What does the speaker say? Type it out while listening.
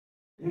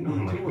How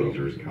much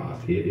filters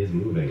cost? It is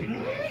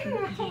moving.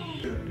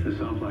 The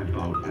Southline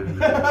boat.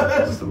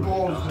 That's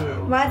bullshit.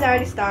 Mine's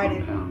already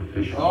started.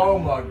 Oh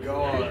my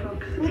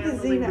god. Look at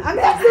Xena. I'm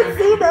asking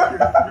Xena.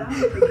 That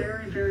was a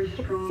very, very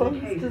strong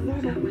case.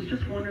 It was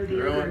just one or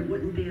the other. It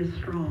wouldn't be as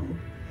strong.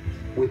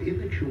 Within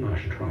the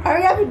Chumash tribe,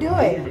 Hurry up and do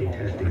it. DNA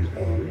testing is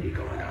already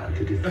going on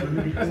to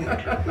determine the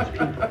age of these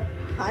people.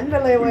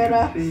 Andale,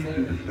 güera.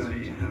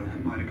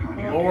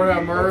 Lord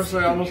have mercy.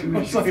 I'm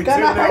gonna say It's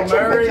gonna hurt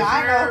your Mary's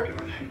vagina. here.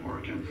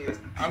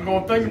 I'm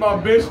gonna think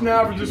about bitch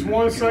now for just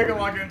 1 second,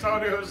 like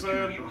Antonio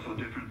said.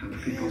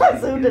 I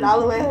zoomed it all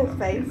the way in his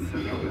face.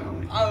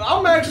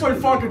 I'm actually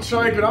fucking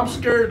shaking. I'm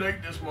scared to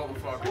eat this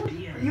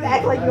motherfucker. You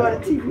act like you're on a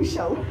TV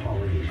show.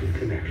 Polynesian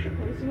connection.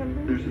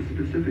 There's a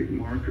specific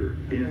marker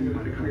in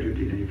mitochondrial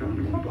DNA found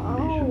among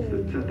Polynesians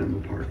that set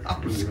them apart.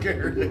 I'm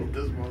scared to eat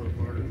this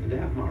motherfucker.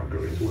 That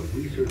marker is what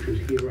researchers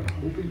here are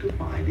hoping to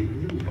find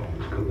in new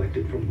bones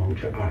collected from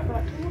Mocha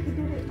Island.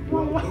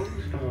 While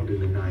bones found in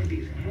the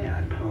 90s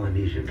had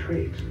Polynesian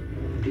traits,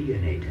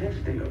 DNA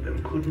testing of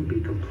them couldn't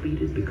be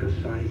completed because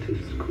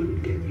scientists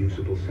couldn't get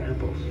usable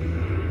samples.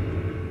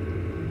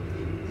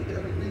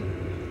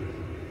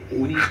 We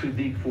need to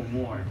dig for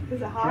more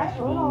Is it hot? fresh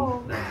Oh.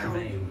 bones. That's the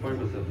main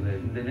purpose of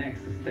the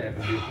next step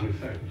in this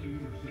research.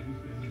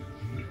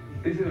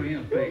 This is a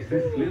real place.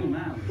 This little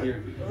mound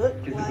here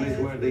is the place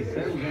where they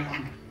settled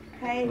down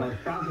Hey. about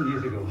 1,000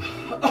 years ago.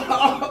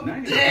 90%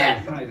 of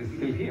the site is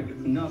still here.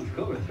 It's not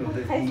discovered. So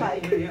there's Hey,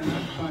 Mike.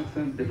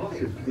 some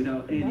deposits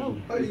without any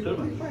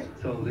disturbance.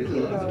 So there's a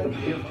lot of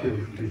potential to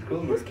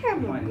discover. This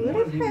camera find good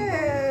more as DNA,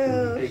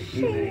 hell. take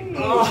Shit.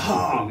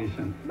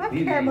 DNA, My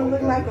camera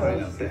look like a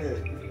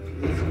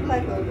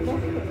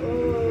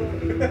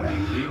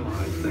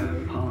Realized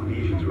that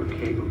Polynesians were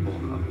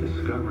capable of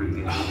discovering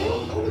these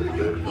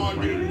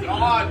Fucking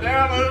God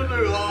damn it, this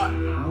is hot.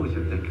 How is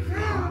it they could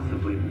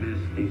possibly miss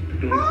these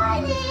big of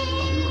North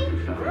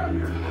and South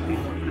America?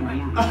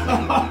 I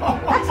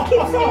just keep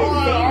saying Oh,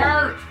 it Xena.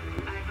 hurts.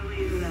 I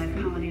believe that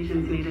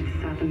Polynesians made it to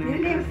South You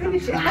America didn't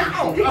finish it.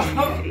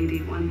 sometime in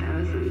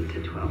 81,000 to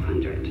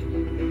 1,200.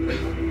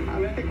 I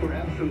think we're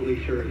absolutely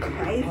sure that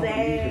Crazy.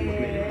 Polynesians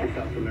made it to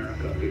South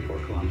America before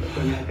Columbus. I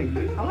mean, I think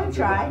that I wanna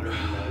try.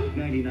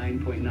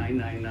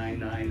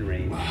 99.9999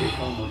 range. It's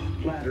almost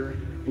flatter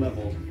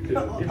level to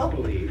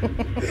disbelieve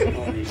that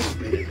Polynesians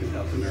made it to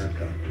South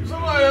America.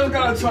 Somebody else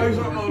gotta tell you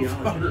something,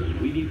 motherfucker.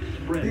 We need to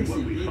spread what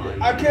we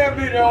find. I can't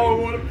be the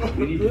only one.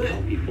 We need to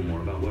tell people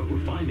more about what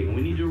we're finding.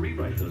 We need to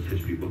rewrite those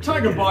history books.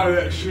 Take a bite of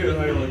that shit,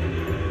 Haley.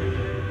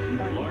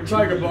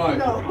 Take a bite.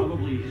 No.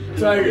 Probably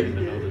Take it.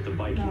 know that the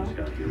Vikings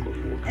got here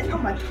before. It's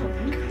on my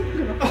tongue.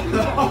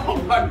 Oh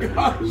my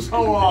God, it's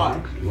so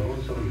hot.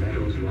 Laws on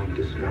metals like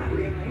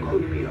discovery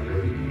could be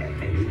unearthed at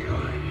any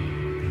time.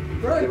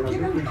 Oh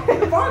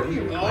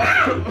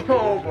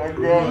my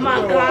God. Oh my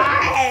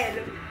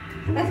God.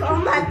 That's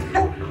on my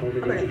tongue.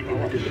 Culminating in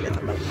the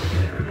discovery of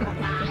America.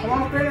 Come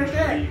on, finish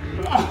it.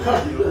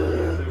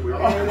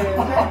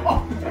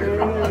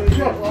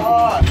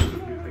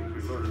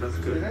 That's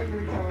good.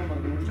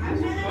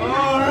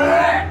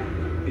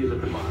 Is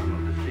at the bottom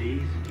of the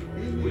seas,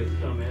 with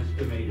some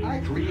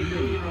estimated 3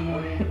 million or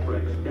more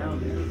shipwrecks down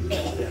there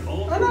that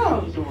also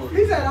absorb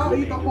He said I'll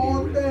eat the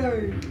whole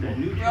thing. that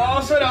new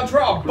I said I'll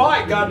try a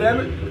bite,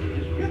 goddammit.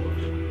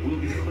 will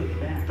be put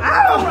back.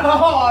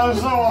 Oh, it's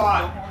so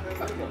hot.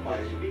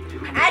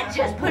 I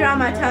just put it on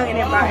my tongue and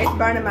it's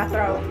burning my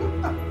throat.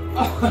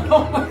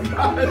 Oh my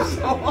God, it's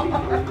so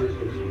hot.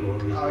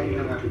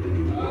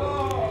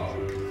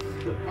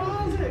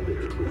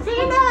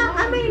 Xena,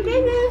 I mean,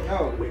 nigga.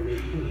 No,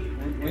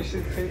 we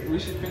should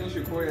finish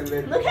recording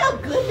later. Look how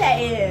good that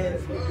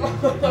is.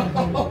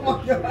 Oh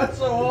my God, it's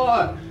so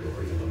hot.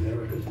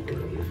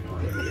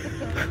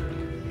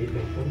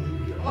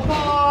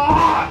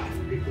 Oh,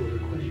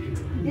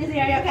 Dizzy,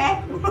 are you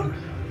okay?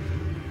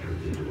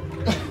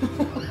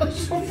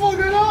 it's so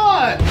fucking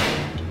hot.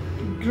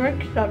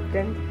 Drink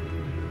something.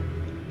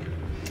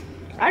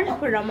 I just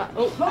put it on my.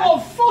 Oh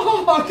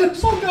fuck, it's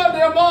so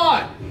goddamn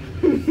hot.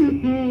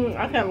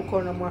 I can't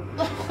record no more.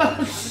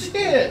 Oh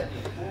shit.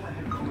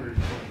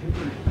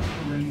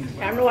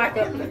 Time to wake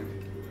up.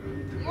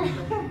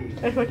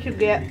 That's what you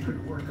get.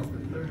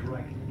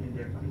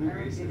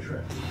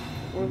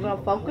 We're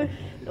gonna focus.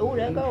 Oh,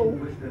 there go.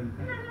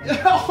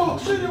 Oh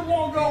shit, it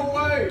won't go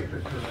away.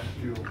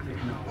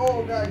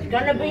 Oh God. It's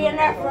gonna be in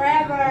there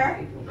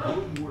forever.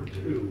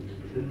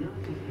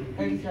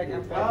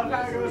 All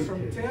that goes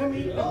from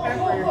Tammy to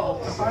Pepper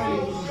to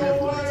Honey.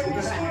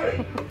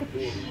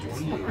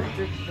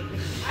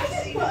 I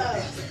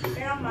just put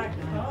it on my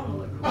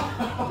tongue.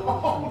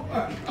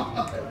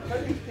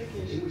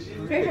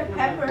 Here's your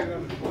pepper.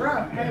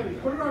 Right, Haley,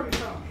 put it on your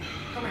tongue.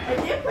 I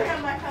did put it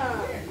on my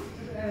tongue.